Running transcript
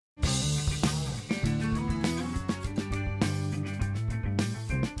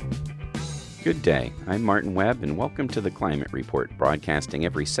Good day. I'm Martin Webb, and welcome to the Climate Report, broadcasting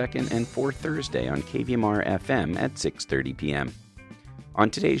every second and fourth Thursday on KVMR FM at 6:30 p.m.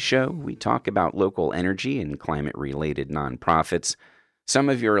 On today's show, we talk about local energy and climate-related nonprofits, some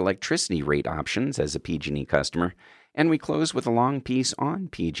of your electricity rate options as a PG&E customer, and we close with a long piece on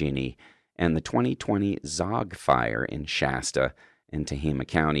PG&E and the 2020 Zogg fire in Shasta and Tehama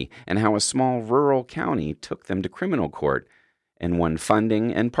County, and how a small rural county took them to criminal court and won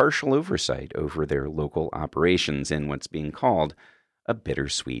funding and partial oversight over their local operations in what's being called a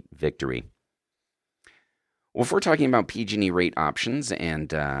bittersweet victory. Well, if we're talking about PG&E rate options and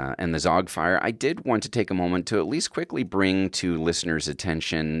the Zogg fire, I did want to take a moment to at least quickly bring to listeners'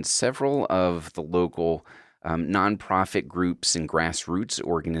 attention several of the local nonprofit groups and grassroots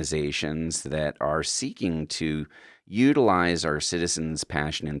organizations that are seeking to utilize our citizens'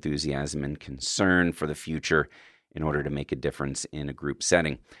 passion, enthusiasm, and concern for the future in order to make a difference in a group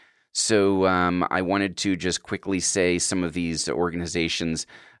setting. So I wanted to just quickly say some of these organizations,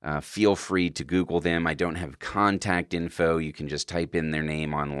 feel free to Google them. I don't have contact info. You can just type in their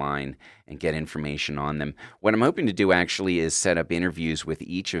name online and get information on them. What I'm hoping to do actually is set up interviews with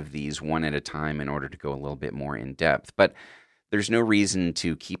each of these one at a time in order to go a little bit more in depth. But there's no reason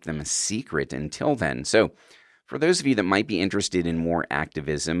to keep them a secret until then. So for those of you that might be interested in more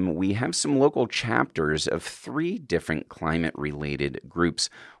activism, we have some local chapters of 3 different climate-related groups.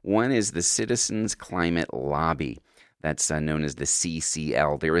 One is the Citizens Climate Lobby. That's known as the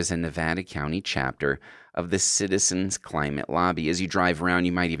CCL. There is a Nevada County chapter of the Citizens Climate Lobby. As you drive around,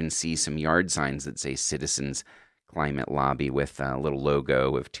 you might even see some yard signs that say Citizens Climate Lobby with a little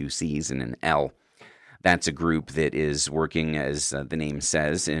logo of 2 C's and an L. That's a group that is working, as the name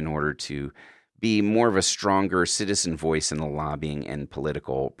says, in order to be more of a stronger citizen voice in the lobbying and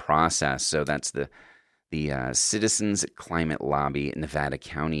political process. So that's the Citizens Climate Lobby Nevada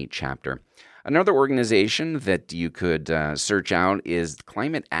County chapter. Another organization that you could search out is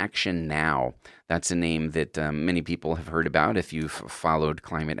Climate Action Now. That's a name that many people have heard about if you've followed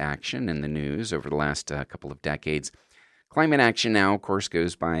climate action in the news over the last couple of decades. Climate Action Now, of course,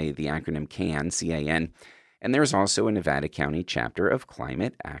 goes by the acronym CAN, C-A-N, and there's also a Nevada County chapter of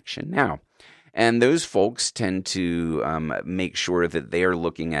Climate Action Now. And those folks tend to make sure that they are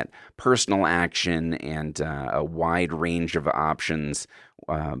looking at personal action and a wide range of options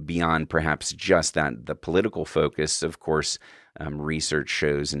beyond perhaps just the political focus. Of course, research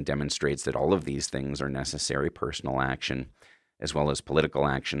shows and demonstrates that all of these things are necessary, personal action as well as political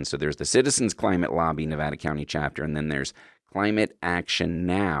action. So there's the Citizens Climate Lobby Nevada County chapter, and then there's Climate Action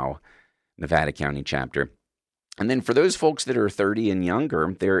Now Nevada County chapter. And then for those folks that are 30 and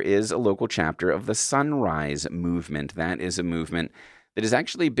younger, there is a local chapter of the Sunrise Movement. That is a movement that has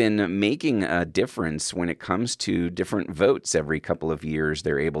actually been making a difference when it comes to different votes every couple of years.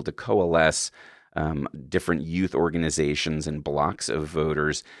 They're able to coalesce different youth organizations and blocks of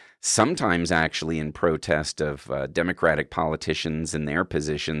voters, sometimes actually in protest of Democratic politicians and their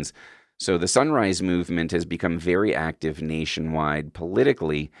positions. So the Sunrise Movement has become very active nationwide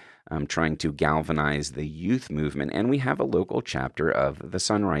politically, trying to galvanize the youth movement, and we have a local chapter of the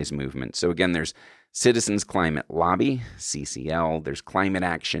Sunrise Movement. So again, there's Citizens Climate Lobby, CCL, there's Climate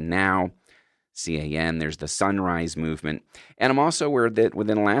Action Now, CAN, there's the Sunrise Movement, and I'm also aware that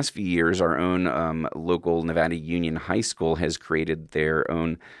within the last few years, our own local Nevada Union High School has created their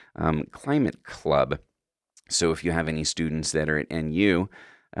own climate club. So if you have any students that are at NU,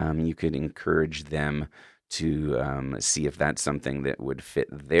 you could encourage them to see if that's something that would fit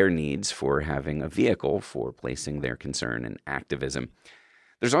their needs for having a vehicle for placing their concern and activism.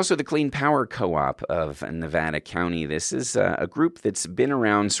 There's also the Clean Power Co-op of Nevada County. This is a group that's been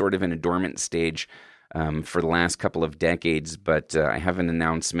around sort of in a dormant stage for the last couple of decades, but I have an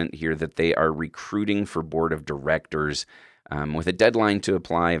announcement here that they are recruiting for board of directors with a deadline to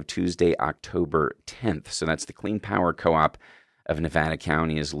apply of Tuesday, October 10th. So that's the Clean Power Co-op of Nevada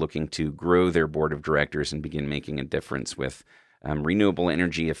County is looking to grow their board of directors and begin making a difference with renewable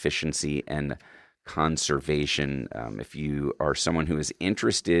energy efficiency and conservation. If you are someone who is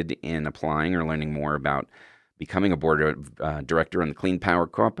interested in applying or learning more about becoming a board of director on the Clean Power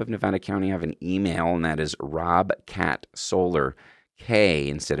Co-op of Nevada County, I have an email, and that is robcatsolar, K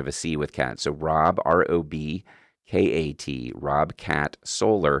instead of a C with cat. So Rob, R-O-B-K-A-T,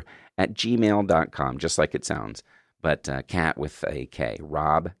 robcatsolar @gmail.com, just like it sounds. But cat with a K,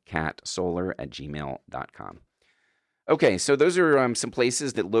 robcatsolar@gmail.com. Okay, so those are some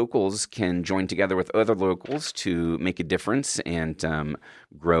places that locals can join together with other locals to make a difference and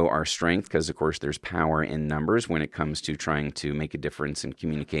grow our strength, because, of course, there's power in numbers when it comes to trying to make a difference and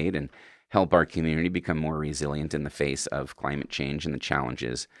communicate and help our community become more resilient in the face of climate change and the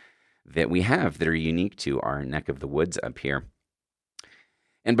challenges that we have that are unique to our neck of the woods up here.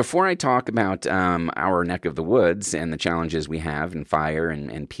 And before I talk about our neck of the woods and the challenges we have in fire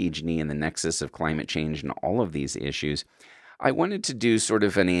and PG&E and the nexus of climate change and all of these issues, I wanted to do sort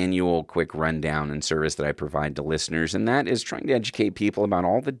of an annual quick rundown and service that I provide to listeners, and that is trying to educate people about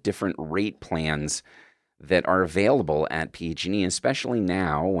all the different rate plans that are available at PG&E, especially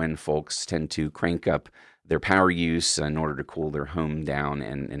now when folks tend to crank up their power use in order to cool their home down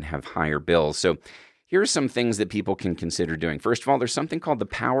and have higher bills. So here are some things that people can consider doing. First of all, there's something called the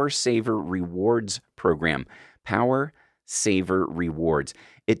Power Saver Rewards program. Power Saver Rewards.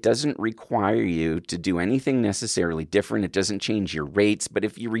 It doesn't require you to do anything necessarily different. It doesn't change your rates. But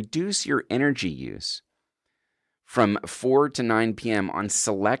if you reduce your energy use from 4 to 9 p.m. on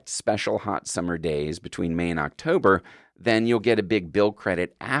select special hot summer days between May and October, then you'll get a big bill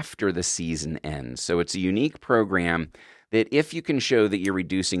credit after the season ends. So it's a unique program that if you can show that you're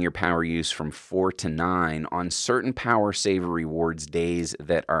reducing your power use from 4 to 9 on certain Power Saver Rewards days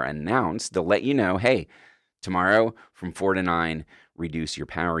that are announced, they'll let you know, hey, tomorrow from 4 to 9, reduce your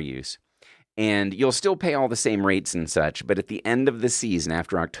power use. And you'll still pay all the same rates and such, but at the end of the season,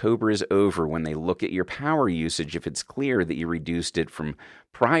 after October is over, when they look at your power usage, if it's clear that you reduced it from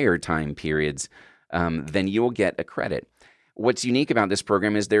prior time periods, then you'll get a credit. What's unique about this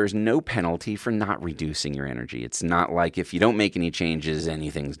program is there's no penalty for not reducing your energy. It's not like if you don't make any changes,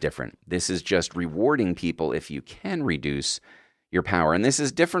 anything's different. This is just rewarding people if you can reduce your power. And this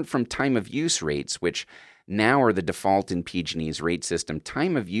is different from time of use rates, which now are the default in PG&E's rate system.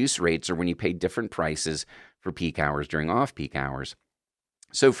 Time of use rates are when you pay different prices for peak hours during off-peak hours.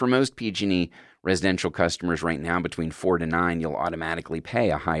 So for most PG&E residential customers right now, between 4 to 9, you'll automatically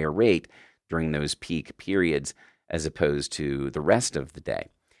pay a higher rate during those peak periods as opposed to the rest of the day.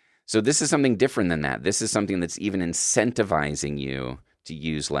 So this is something different than that. This is something that's even incentivizing you to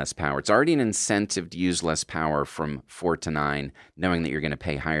use less power. It's already an incentive to use less power from 4 to 9, knowing that you're going to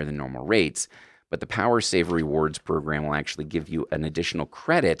pay higher than normal rates. But the Power Saver Rewards program will actually give you an additional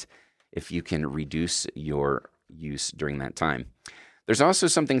credit if you can reduce your use during that time. There's also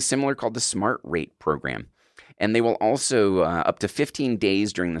something similar called the Smart Rate program. And they will also, up to 15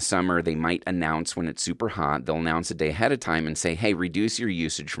 days during the summer, they might announce when it's super hot. They'll announce a day ahead of time and say, hey, reduce your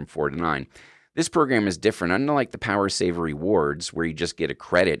usage from 4 to 9. This program is different. Unlike the Power Saver Rewards, where you just get a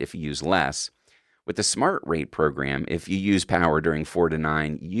credit if you use less, with the Smart Rate program, if you use power during 4 to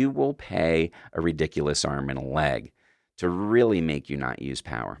 9, you will pay a ridiculous arm and a leg to really make you not use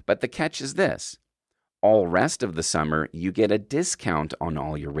power. But the catch is this. All rest of the summer, you get a discount on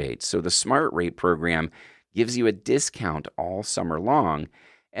all your rates. So the Smart Rate program gives you a discount all summer long,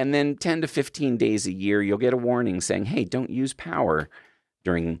 and then 10 to 15 days a year, you'll get a warning saying, hey, don't use power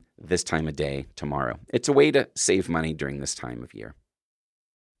during this time of day tomorrow. It's a way to save money during this time of year.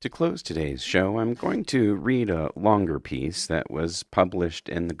 To close today's show, I'm going to read a longer piece that was published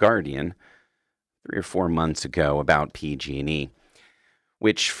in The Guardian 3 or 4 months ago about PG&E,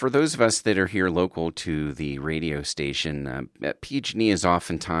 which for those of us that are here local to the radio station, PG&E is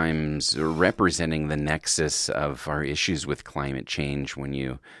oftentimes representing the nexus of our issues with climate change when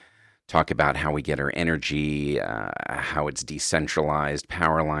you talk about how we get our energy, how it's decentralized,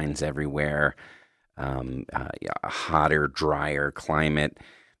 power lines everywhere, a hotter, drier climate,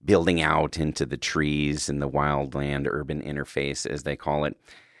 building out into the trees and the wildland-urban interface, as they call it.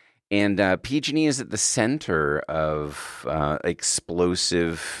 And PG&E is at the center of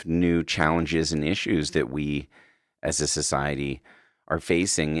explosive new challenges and issues that we as a society are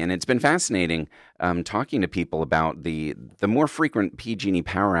facing. And it's been fascinating talking to people about the more frequent PG&E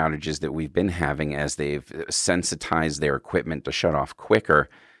power outages that we've been having as they've sensitized their equipment to shut off quicker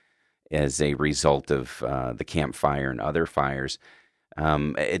as a result of the Camp Fire and other fires.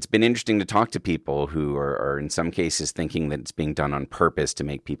 It's been interesting to talk to people who are in some cases thinking that it's being done on purpose to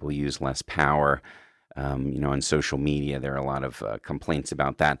make people use less power. On social media, there are a lot of complaints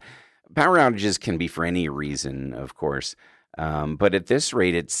about that. Power outages can be for any reason, of course. But at this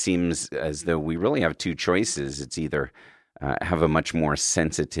rate, it seems as though we really have two choices. It's either have a much more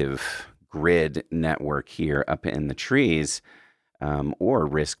sensitive grid network here up in the trees, or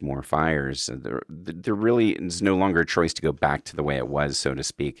risk more fires. There really is no longer a choice to go back to the way it was, so to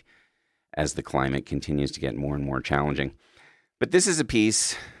speak, as the climate continues to get more and more challenging. But this is a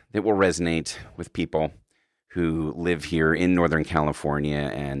piece that will resonate with people who live here in Northern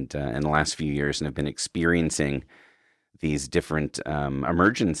California and in the last few years and have been experiencing these different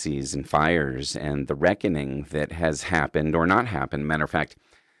emergencies and fires and the reckoning that has happened or not happened. Matter of fact,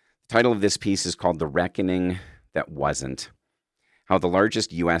 the title of this piece is called The Reckoning That Wasn't: How the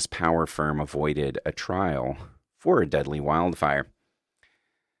Largest U.S. Power Firm Avoided a Trial for a Deadly Wildfire.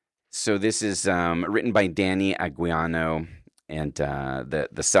 So this is written by Danny Aguiano, and the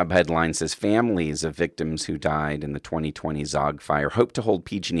subheadline says, families of victims who died in the 2020 Zog fire hope to hold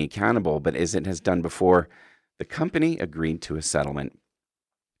PG&E accountable, but as it has done before, the company agreed to a settlement.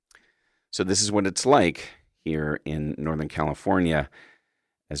 So this is what it's like here in Northern California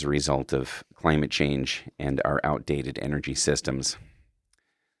as a result of climate change and our outdated energy systems.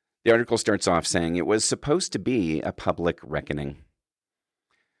 The article starts off saying it was supposed to be a public reckoning.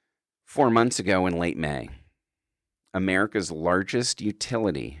 4 months ago in late May, America's largest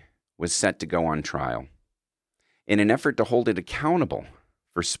utility was set to go on trial in an effort to hold it accountable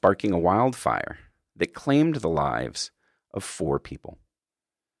for sparking a wildfire that claimed the lives of 4 people.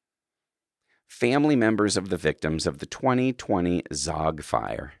 Family members of the victims of the 2020 Zog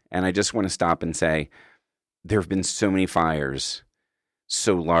fire. And I just want to stop and say, there have been so many fires,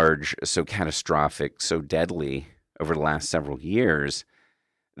 so large, so catastrophic, so deadly over the last several years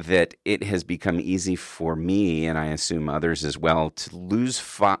that it has become easy for me, and I assume others as well, to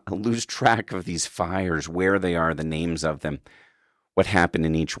lose track of these fires, where they are, the names of them, what happened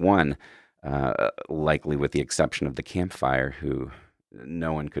in each one, likely with the exception of the Camp Fire, who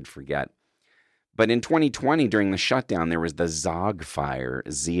no one could forget. But in 2020, during the shutdown, there was the Zog fire,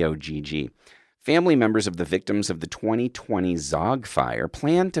 Z-O-G-G. Family members of the victims of the 2020 Zog fire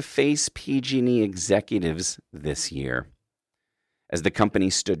plan to face PG&E executives this year as the company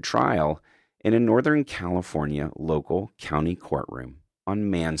stood trial in a Northern California local county courtroom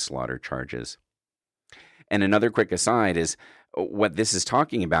on manslaughter charges. And another quick aside is what this is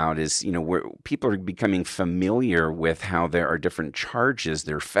talking about is, where people are becoming familiar with how there are different charges.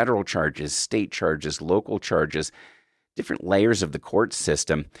 There are federal charges, state charges, local charges, different layers of the court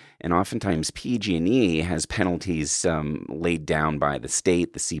system. And oftentimes PG&E has penalties laid down by the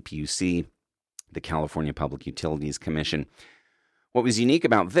state, the CPUC, the California Public Utilities Commission. What was unique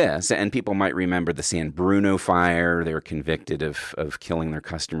about this, and people might remember the San Bruno fire, they were convicted of killing their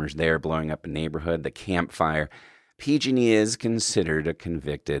customers there, blowing up a neighborhood, the Camp Fire. PG&E is considered a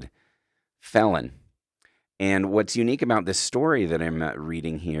convicted felon. And what's unique about this story that I'm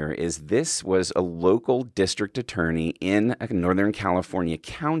reading here is this was a local district attorney in a Northern California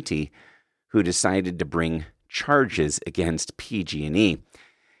county who decided to bring charges against PG&E.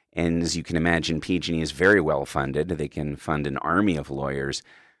 And as you can imagine, PG&E is very well funded. They can fund an army of lawyers,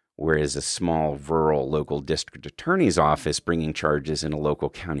 whereas a small rural local district attorney's office bringing charges in a local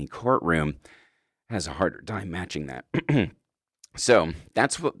county courtroom has a harder time matching that. So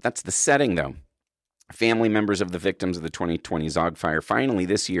that's the setting, though. Family members of the victims of the 2020 Zog fire finally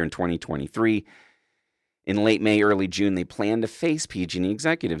this year in 2023, in late May, early June, they planned to face PG&E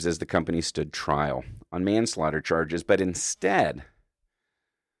executives as the company stood trial on manslaughter charges, but Instead,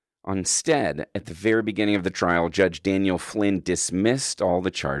 at the very beginning of the trial, Judge Daniel Flynn dismissed all the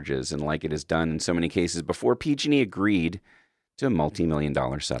charges, and like it has done in so many cases before, PG&E agreed to a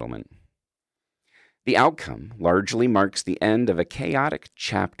multi-million-dollar settlement. The outcome largely marks the end of a chaotic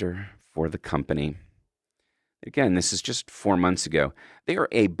chapter for the company. Again, this is just 4 months ago. They are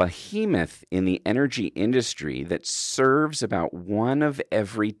a behemoth in the energy industry that serves about 1 of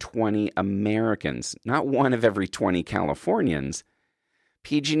every 20 Americans, not 1 of every 20 Californians.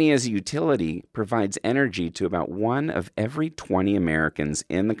 PG&E as a utility provides energy to about 1 of every 20 Americans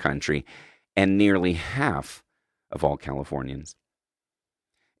in the country and nearly half of all Californians.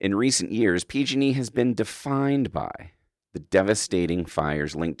 In recent years, PG&E has been defined by the devastating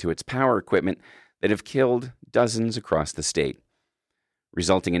fires linked to its power equipment that have killed dozens across the state,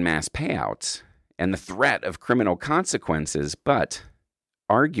 resulting in mass payouts and the threat of criminal consequences, but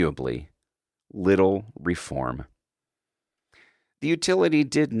arguably little reform. The utility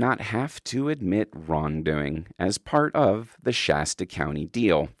did not have to admit wrongdoing as part of the Shasta County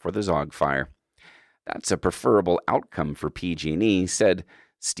deal for the Zog fire. That's a preferable outcome for PG&E, said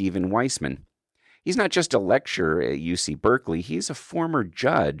Stephen Weissman. He's not just a lecturer at UC Berkeley, he's a former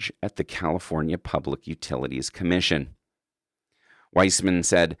judge at the California Public Utilities Commission. Weissman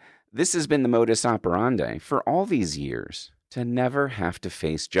said, "This has been the modus operandi for all these years, to never have to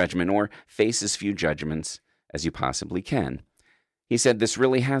face judgment or face as few judgments as you possibly can." He said this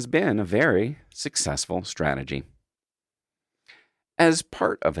really has been a very successful strategy. As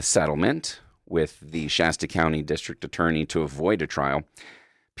part of a settlement with the Shasta County District Attorney to avoid a trial,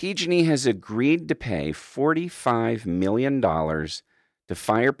 PG&E has agreed to pay $45 million to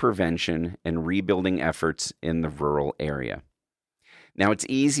fire prevention and rebuilding efforts in the rural area. Now, it's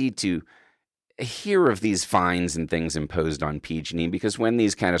easy to hear of these fines and things imposed on PG&E because when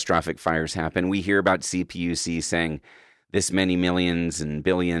these catastrophic fires happen, we hear about CPUC saying this many millions and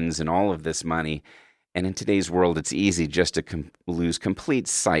billions and all of this money. And in today's world, it's easy just to lose complete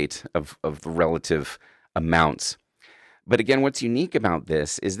sight of the relative amounts. But again, what's unique about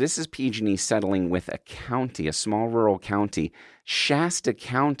this is PG&E settling with a county, a small rural county. Shasta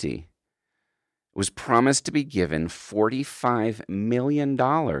County was promised to be given $45 million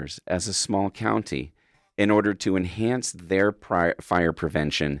as a small county in order to enhance their fire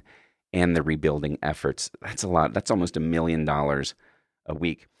prevention and the rebuilding efforts. That's a lot. That's almost $1 million a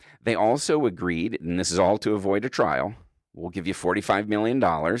week. They also agreed, and this is all to avoid a trial, we'll give you $45 million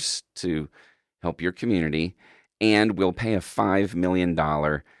to help your community, and we'll pay a $5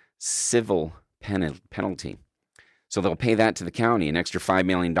 million civil penalty. So they'll pay that to the county, an extra $5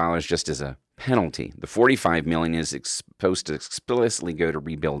 million just as a penalty. The $45 million is supposed to explicitly go to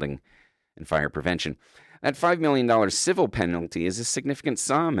rebuilding and fire prevention. That $5 million civil penalty is a significant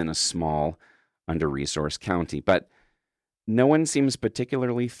sum in a small, under-resourced county, but no one seems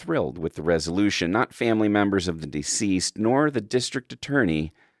particularly thrilled with the resolution, not family members of the deceased, nor the district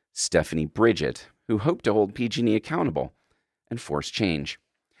attorney, Stephanie Bridget, who hoped to hold PG&E accountable and force change.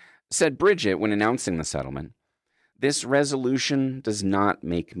 Said Bridget when announcing the settlement, "This resolution does not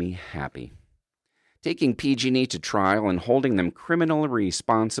make me happy. Taking PG&E to trial and holding them criminally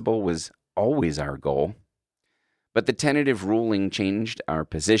responsible was always our goal. But the tentative ruling changed our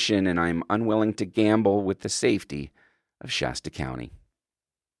position, and I'm unwilling to gamble with the safety of Shasta County."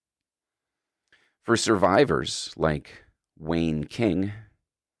 For survivors like Wayne King,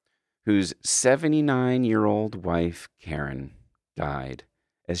 whose 79-year-old wife, Karen, died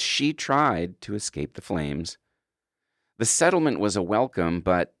as she tried to escape the flames, the settlement was a welcome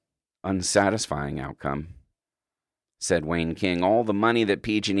but unsatisfying outcome. Said Wayne King, "All the money that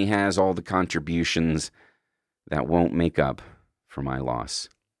PG&E has, all the contributions, that won't make up for my loss."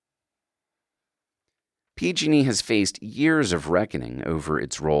 PG&E has faced years of reckoning over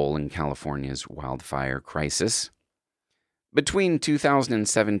its role in California's wildfire crisis. Between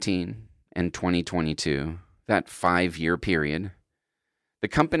 2017 and 2022, that 5-year period, the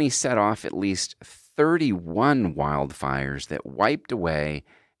company set off at least 31 wildfires that wiped away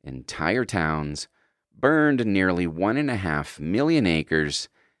entire towns, burned nearly 1.5 million acres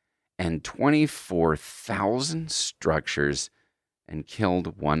and 24,000 structures, and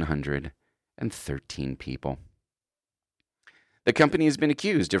killed 113 people. The company has been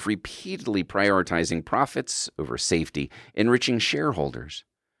accused of repeatedly prioritizing profits over safety, enriching shareholders,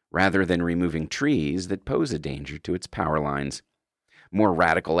 rather than removing trees that pose a danger to its power lines. More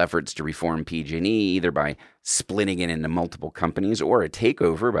radical efforts to reform PG&E, either by splitting it into multiple companies or a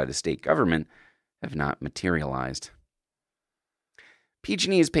takeover by the state government, have not materialized.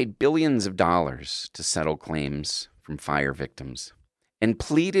 PG&E has paid billions of dollars to settle claims from fire victims and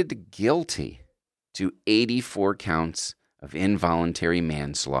pleaded guilty to 84 counts of involuntary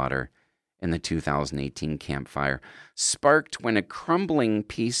manslaughter in the 2018 Camp Fire, sparked when a crumbling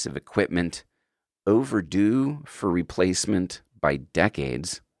piece of equipment, overdue for replacement by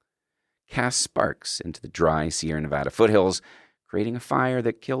decades, cast sparks into the dry Sierra Nevada foothills, creating a fire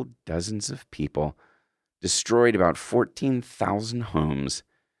that killed dozens of people, destroyed about 14,000 homes,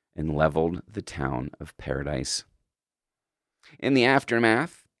 and leveled the town of Paradise. In the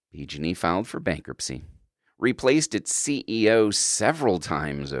aftermath, PG&E filed for bankruptcy, replaced its CEO several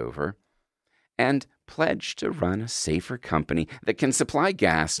times over, and pledged to run a safer company that can supply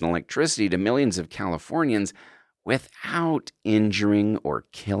gas and electricity to millions of Californians without injuring or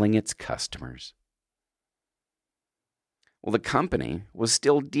killing its customers. Well, the company was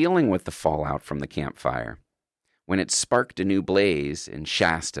still dealing with the fallout from the Camp Fire when it sparked a new blaze in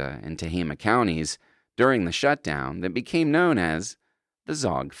Shasta and Tehama counties during the shutdown that became known as the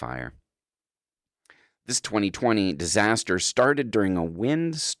Zogg Fire. This 2020 disaster started during a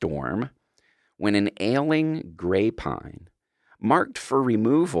windstorm when an ailing gray pine, marked for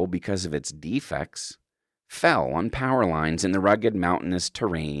removal because of its defects, fell on power lines in the rugged mountainous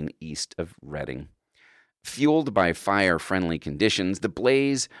terrain east of Redding. Fueled by fire-friendly conditions, the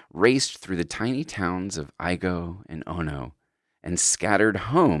blaze raced through the tiny towns of Igo and Ono and scattered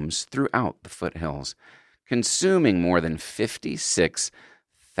homes throughout the foothills, consuming more than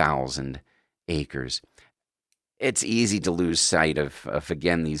 56,000 acres. It's easy to lose sight of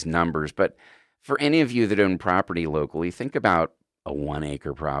again, these numbers, but for any of you that own property locally, think about a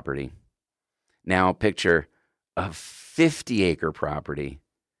 1-acre property. Now picture a 50-acre property.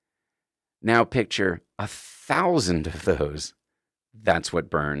 Now picture 1,000 of those. That's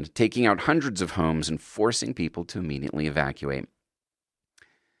what burned, taking out hundreds of homes and forcing people to immediately evacuate.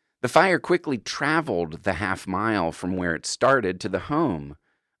 The fire quickly traveled the half-mile from where it started to the home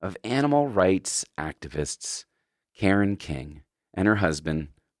of animal rights activists Karen King and her husband,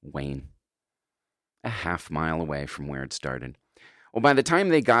 Wayne. a half-mile away from where it started. Well, by the time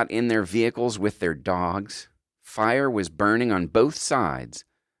they got in their vehicles with their dogs, fire was burning on both sides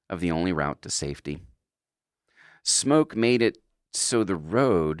of the only route to safety. Smoke made it so the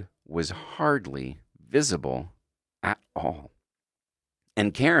road was hardly visible at all.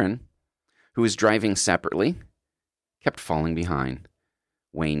 And Karen, who was driving separately, kept falling behind,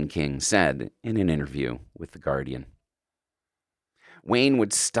 Wayne King said in an interview with The Guardian. Wayne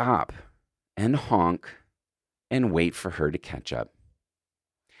would stop and honk and wait for her to catch up.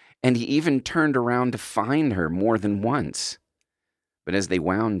 And he even turned around to find her more than once. But as they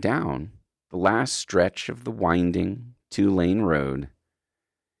wound down the last stretch of the winding 2-lane road,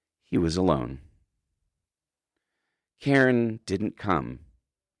 he was alone. Karen didn't come,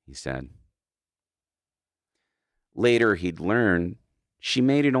 he said. Later, he'd learned she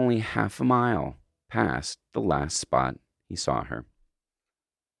made it only half a mile past the last spot he saw her.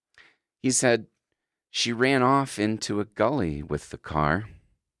 He said she ran off into a gully with the car,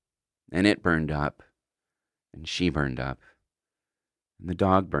 and it burned up, and she burned up, and the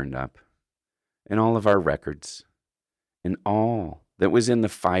dog burned up, and all of our records, and all that was in the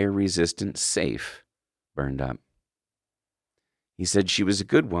fire-resistant safe burned up. He said she was a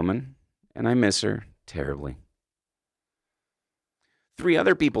good woman, and I miss her terribly. 3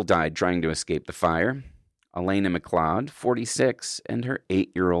 other people died trying to escape the fire. Elena McLeod, 46, and her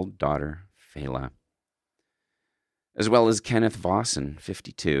 8-year-old daughter, Fela. As well as Kenneth Vossen,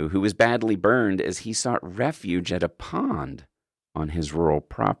 52, who was badly burned as he sought refuge at a pond on his rural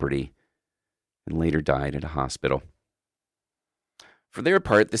property and later died at a hospital. For their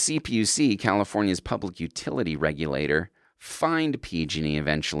part, the CPUC, California's public utility regulator, fined PG&E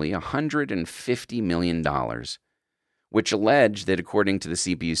eventually $150 million, which alleged that, according to the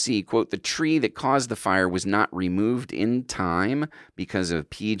CPUC, quote, the tree that caused the fire was not removed in time because of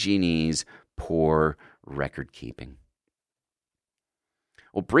PG&E's poor record keeping.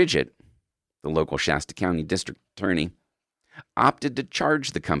 Well, Bridget, the local Shasta County district attorney, opted to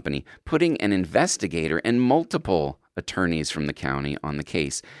charge the company, putting an investigator and multiple attorneys from the county on the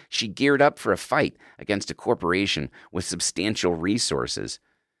case. She geared up for a fight against a corporation with substantial resources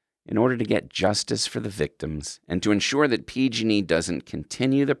in order to get justice for the victims and to ensure that PG&E doesn't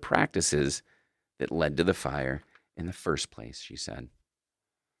continue the practices that led to the fire in the first place, she said.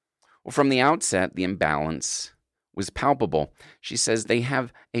 Well, from the outset, the imbalance was palpable. She says they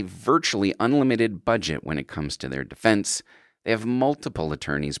have a virtually unlimited budget when it comes to their defense. They have multiple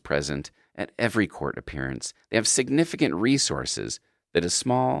attorneys present at every court appearance. They have significant resources that a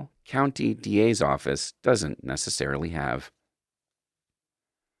small county DA's office doesn't necessarily have.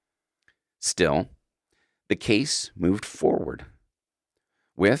 Still, the case moved forward,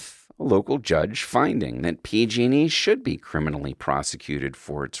 with a local judge finding that PG&E should be criminally prosecuted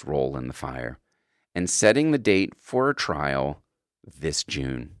for its role in the fire and setting the date for a trial this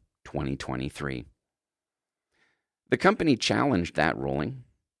June 2023. The company challenged that ruling,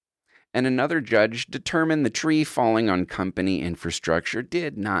 and another judge determined the tree falling on company infrastructure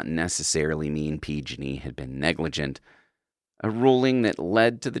did not necessarily mean PG&E had been negligent, a ruling that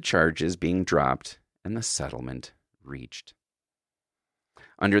led to the charges being dropped and the settlement reached.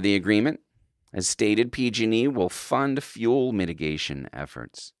 Under the agreement, as stated, PG&E will fund fuel mitigation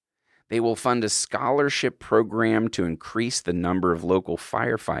efforts. They will fund a scholarship program to increase the number of local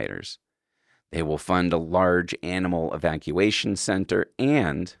firefighters. They will fund a large animal evacuation center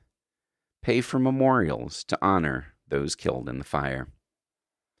and pay for memorials to honor those killed in the fire.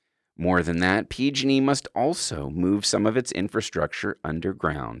 More than that, PG&E must also move some of its infrastructure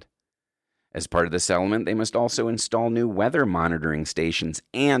underground. As part of the settlement, they must also install new weather monitoring stations.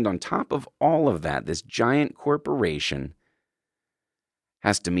 And on top of all of that, this giant corporation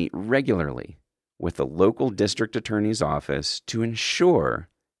has to meet regularly with the local district attorney's office to ensure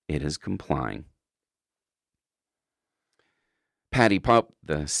it is complying. Patty Pope,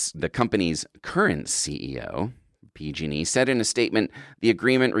 the company's current CEO, PG&E, said in a statement, "The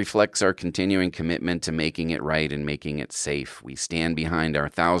agreement reflects our continuing commitment to making it right and making it safe. We stand behind our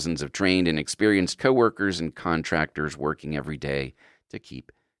thousands of trained and experienced coworkers and contractors working every day to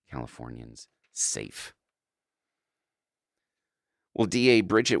keep Californians safe." Well, DA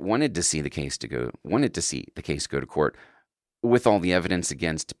Bridget wanted to see the case go to court with all the evidence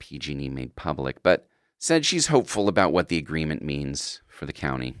against PG&E made public, but said she's hopeful about what the agreement means for the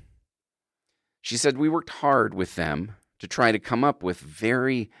county. She said, "We worked hard with them to try to come up with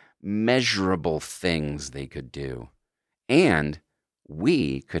very measurable things they could do, and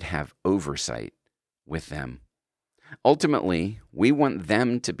we could have oversight with them. Ultimately, we want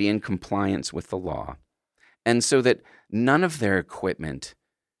them to be in compliance with the law, and so that none of their equipment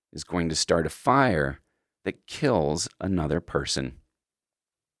is going to start a fire that kills another person.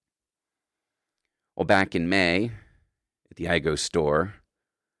 Well, back in May, at the Igo store,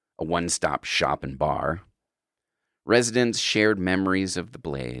 a one-stop shop and bar, residents shared memories of the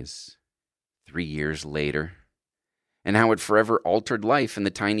blaze 3 years later, and how it forever altered life in the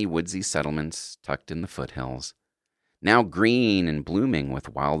tiny woodsy settlements tucked in the foothills, now green and blooming with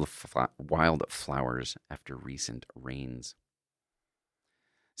wild flowers after recent rains.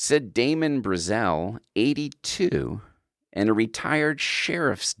 Said Damon Brazel, 82, and a retired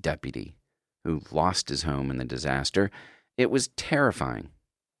sheriff's deputy who lost his home in the disaster, it was terrifying,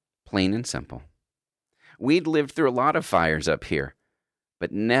 plain and simple. We'd lived through a lot of fires up here,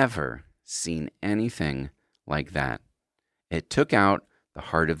 but never seen anything like that. It took out the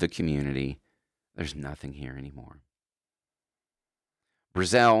heart of the community. There's nothing here anymore.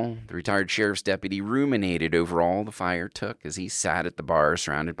 Brazel, the retired sheriff's deputy, ruminated over all the fire took as he sat at the bar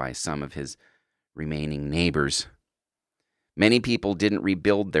surrounded by some of his remaining neighbors. Many people didn't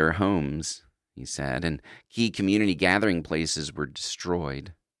rebuild their homes, he said, and key community gathering places were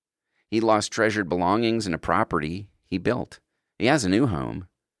destroyed. He lost treasured belongings and a property he built. He has a new home,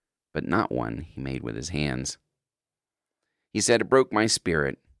 but not one he made with his hands. He said, "It broke my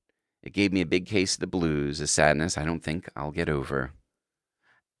spirit. It gave me a big case of the blues, a sadness I don't think I'll get over."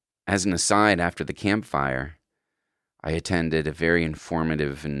 As an aside, after the campfire, I attended a very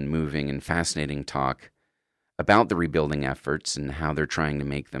informative and moving and fascinating talk about the rebuilding efforts and how they're trying to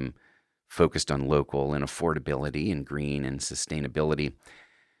make them focused on local and affordability and green and sustainability.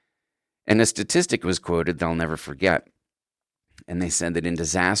 And a statistic was quoted that I'll never forget. And they said that in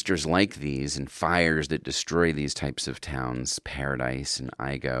disasters like these and fires that destroy these types of towns, Paradise and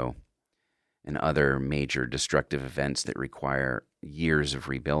Igo, and other major destructive events that require years of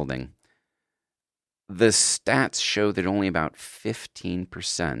rebuilding, the stats show that only about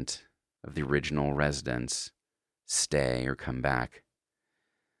 15% of the original residents stay or come back.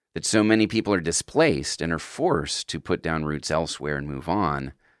 That so many people are displaced and are forced to put down roots elsewhere and move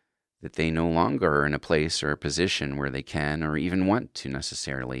on, that they no longer are in a place or a position where they can or even want to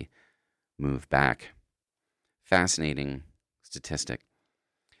necessarily move back. Fascinating statistic.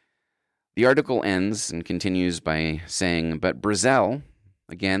 The article ends and continues by saying, but Brazel,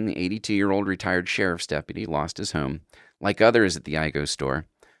 again, the 82-year-old retired sheriff's deputy, lost his home, like others at the Igo store,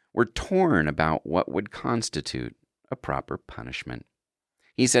 were torn about what would constitute a proper punishment.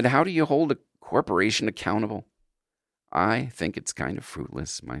 He said, "How do you hold a corporation accountable? I think it's kind of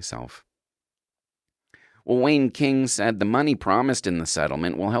fruitless myself." Well, Wayne King said the money promised in the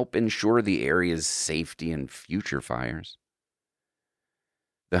settlement will help ensure the area's safety in future fires.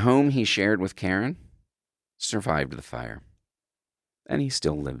 The home he shared with Karen survived the fire, and he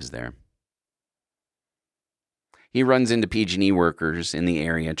still lives there. He runs into PG&E workers in the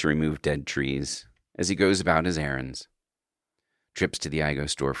area to remove dead trees as he goes about his errands. Trips to the Igo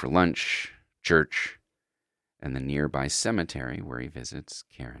store for lunch, church, and the nearby cemetery where he visits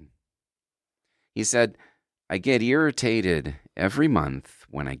Karen. He said, "I get irritated every month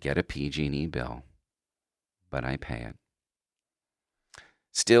when I get a PG&E bill, but I pay it."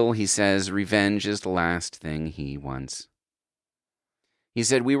 Still, he says, revenge is the last thing he wants. He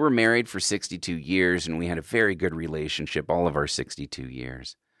said, "We were married for 62 years, and we had a very good relationship all of our 62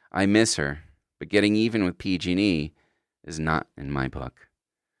 years. I miss her, but getting even with PG&E is not in my book.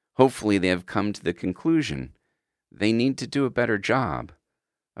 Hopefully they have come to the conclusion they need to do a better job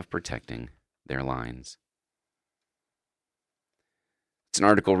of protecting their lines." It's an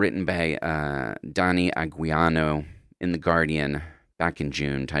article written by Donnie Aguiano in The Guardian back in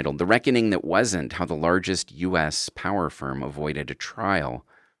June, titled "The Reckoning That Wasn't: How the Largest U.S. Power Firm Avoided a Trial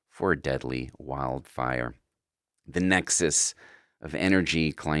for a Deadly Wildfire." The nexus of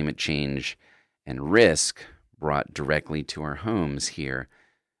energy, climate change, and risk brought directly to our homes here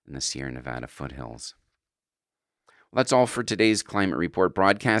in the Sierra Nevada foothills. Well, that's all for today's Climate Report,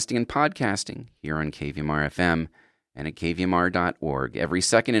 broadcasting and podcasting here on KVMR FM and at kvmr.org every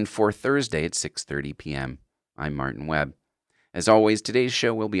second and fourth Thursday at 6:30 p.m. I'm Martin Webb. As always, today's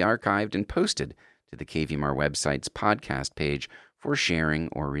show will be archived and posted to the KVMR website's podcast page for sharing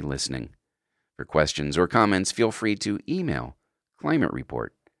or re-listening. For questions or comments, feel free to email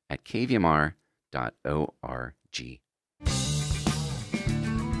climatereport@kvmr.org.